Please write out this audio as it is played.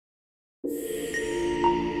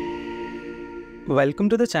Welcome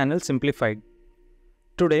to the channel Simplified.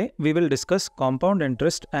 Today we will discuss compound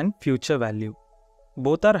interest and future value.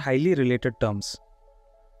 Both are highly related terms.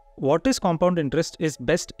 What is compound interest is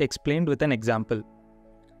best explained with an example.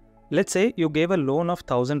 Let's say you gave a loan of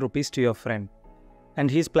 1000 rupees to your friend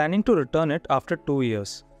and he is planning to return it after 2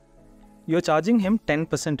 years. You are charging him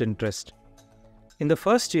 10% interest. In the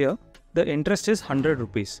first year, the interest is 100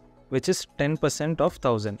 rupees, which is 10% of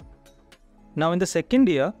 1000. Now in the second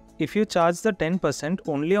year, if you charge the 10%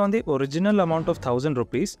 only on the original amount of 1000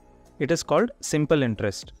 rupees, it is called simple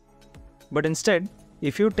interest. But instead,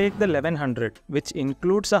 if you take the 1100, which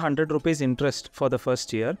includes 100 rupees interest for the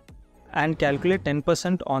first year, and calculate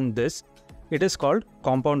 10% on this, it is called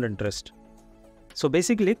compound interest. So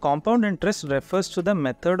basically, compound interest refers to the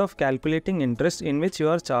method of calculating interest in which you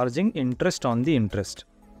are charging interest on the interest.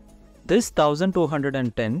 This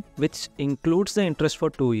 1210, which includes the interest for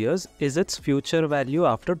 2 years, is its future value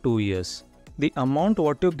after 2 years. The amount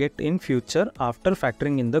what you get in future after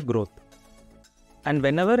factoring in the growth. And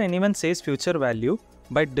whenever anyone says future value,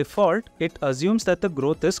 by default, it assumes that the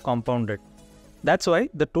growth is compounded. That's why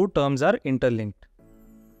the two terms are interlinked.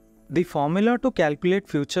 The formula to calculate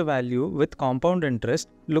future value with compound interest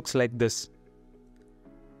looks like this.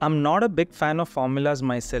 I'm not a big fan of formulas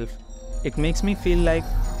myself. It makes me feel like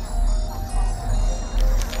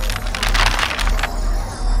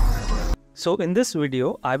So in this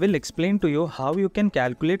video, I will explain to you how you can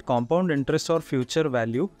calculate compound interest or future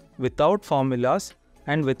value without formulas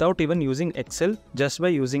and without even using Excel, just by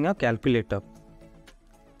using a calculator.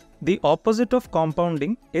 The opposite of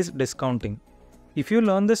compounding is discounting. If you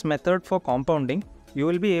learn this method for compounding, you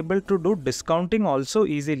will be able to do discounting also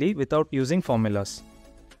easily without using formulas.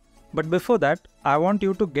 But before that, I want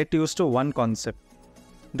you to get used to one concept: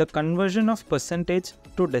 the conversion of percentage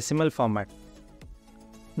to decimal format.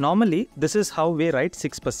 Normally, this is how we write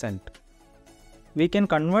 6%. We can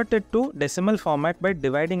convert it to decimal format by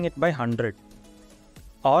dividing it by 100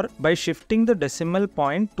 or by shifting the decimal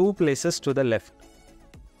point 2 places to the left.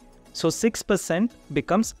 So 6%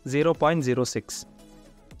 becomes 0.06.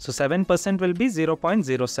 So 7% will be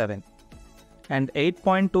 0.07 and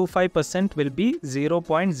 8.25% will be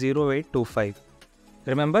 0.0825.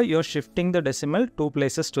 Remember, you are shifting the decimal 2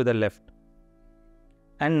 places to the left.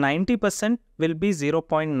 And 90% will be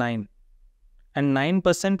 0.9 and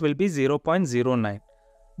 9% will be 0.09.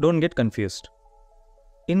 Don't get confused.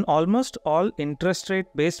 In almost all interest rate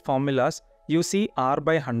based formulas, you see R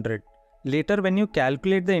by 100. Later when you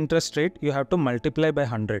calculate the interest rate, you have to multiply by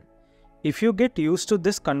 100. If you get used to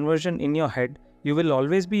this conversion in your head, you will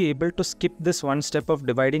always be able to skip this one step of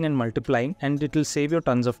dividing and multiplying, and it will save you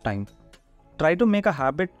tons of time. Try to make a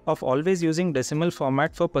habit of always using decimal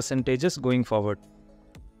format for percentages going forward.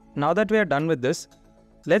 Now that we are done with this,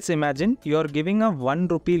 let's imagine you are giving a 1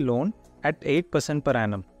 rupee loan at 8% per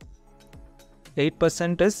annum.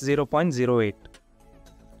 8% is 0.08.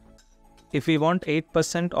 If we want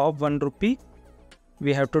 8% of 1 rupee,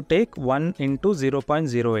 we have to take 1 into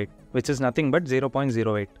 0.08, which is nothing but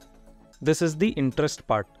 0.08. This is the interest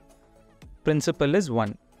part. Principal is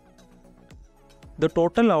 1. The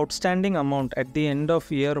total outstanding amount at the end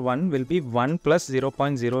of year 1 will be 1 plus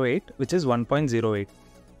 0.08, which is 1.08.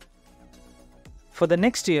 For the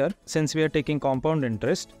next year, since we are taking compound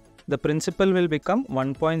interest, the principal will become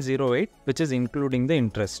 1.08, which is including the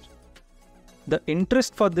interest. The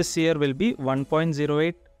interest for this year will be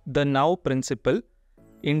 1.08, the now principal,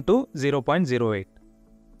 into 0.08.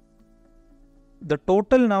 The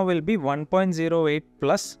total now will be 1.08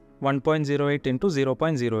 plus 1.08 into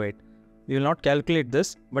 0.08. We will not calculate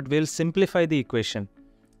this, but we will simplify the equation.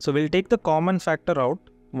 So we will take the common factor out,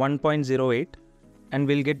 1.08. and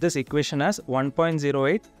we'll get this equation as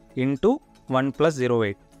 1.08 into 1 plus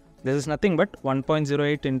 08. This is nothing but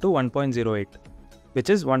 1.08 into 1.08, which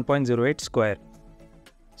is 1.08 square.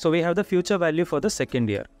 So we have the future value for the second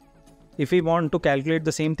year. If we want to calculate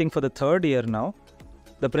the same thing for the third year now,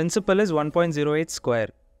 the principal is 1.08 square.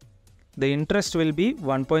 The interest will be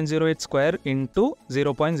 1.08 square into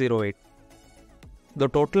 0.08. The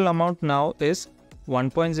total amount now is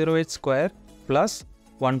 1.08 square plus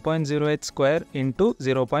 1.08 square into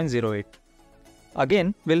 0.08.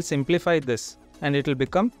 Again, we'll simplify this and it will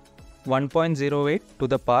become 1.08 to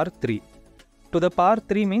the power 3. To the power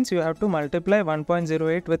 3 means you have to multiply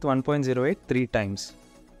 1.08 with 1.08 3 times.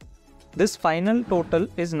 This final total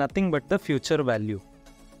is nothing but the future value.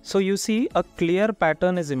 So you see a clear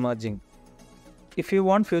pattern is emerging. If you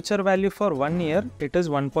want future value for 1 year, it is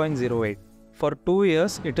 1.08. For 2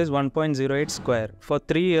 years, it is 1.08 square. For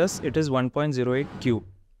 3 years, it is 1.08 cube.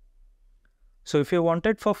 So if you want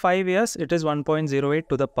it for 5 years, it is 1.08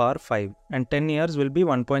 to the power 5, and 10 years will be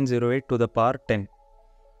 1.08 to the power 10.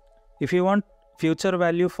 If you want future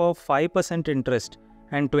value for 5% interest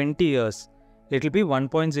and 20 years, it will be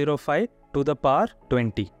 1.05 to the power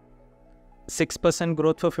 20. 6%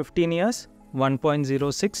 growth for 15 years,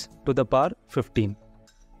 1.06 to the power 15.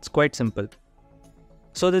 It's quite simple.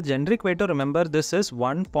 So the generic way to remember this is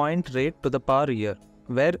 1 point rate to the power year,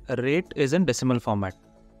 where rate is in decimal format.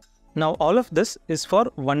 Now all of this is for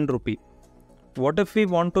 1 rupee. What if we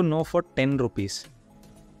want to know for 10 rupees?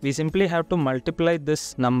 We simply have to multiply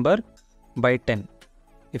this number by 10.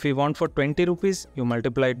 If you want for 20 rupees, you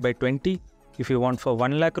multiply it by 20. If you want for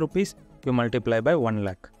 1 lakh rupees, you multiply by 1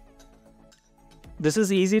 lakh. This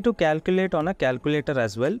is easy to calculate on a calculator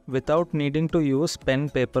as well without needing to use pen,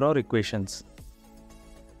 paper or equations.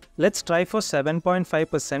 Let's try for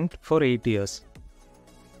 7.5% for 8 years.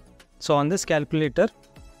 So on this calculator,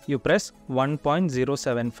 you press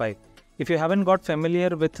 1.075. If you haven't got familiar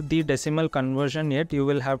with the decimal conversion yet, you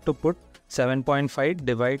will have to put 7.5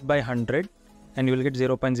 divide by 100 and you will get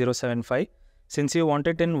 0.075. Since you want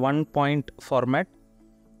it in 1 point format,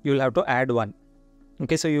 you will have to add 1.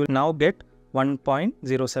 Okay, so you will now get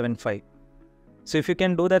 1.075. So if you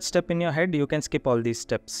can do that step in your head, you can skip all these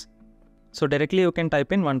steps. So directly you can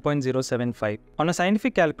type in 1.075. On a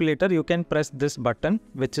scientific calculator, you can press this button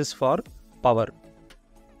which is for power.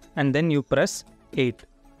 And then you press 8.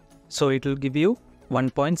 So it will give you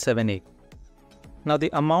 1.78. Now the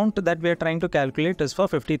amount that we are trying to calculate is for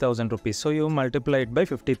 50,000 rupees. So you multiply it by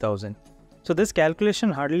 50,000. So this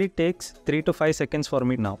calculation hardly takes 3 to 5 seconds for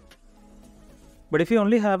me now. But if you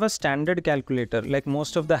only have a standard calculator, like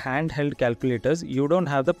most of the handheld calculators, you don't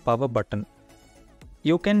have the power button.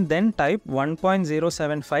 You can then type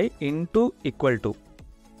 1.075 into equal to.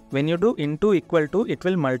 When you do into equal to, it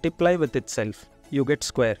will multiply with itself. You get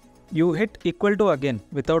square. You hit equal to again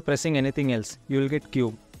without pressing anything else. You will get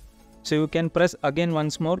cube. So you can press again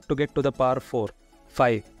once more to get to the power 4,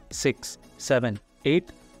 5, 6, 7,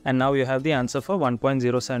 8. And now you have the answer for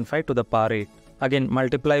 1.075 to the power 8. Again,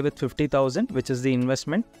 multiply with 50,000, which is the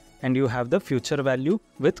investment, and you have the future value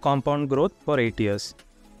with compound growth for 8 years.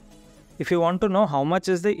 If you want to know how much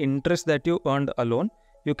is the interest that you earned alone,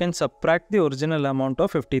 you can subtract the original amount of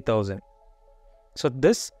 50,000. So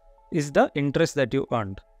this is the interest that you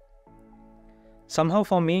earned. Somehow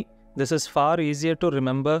for me, this is far easier to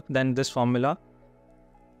remember than this formula,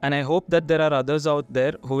 and I hope that there are others out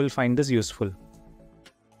there who will find this useful.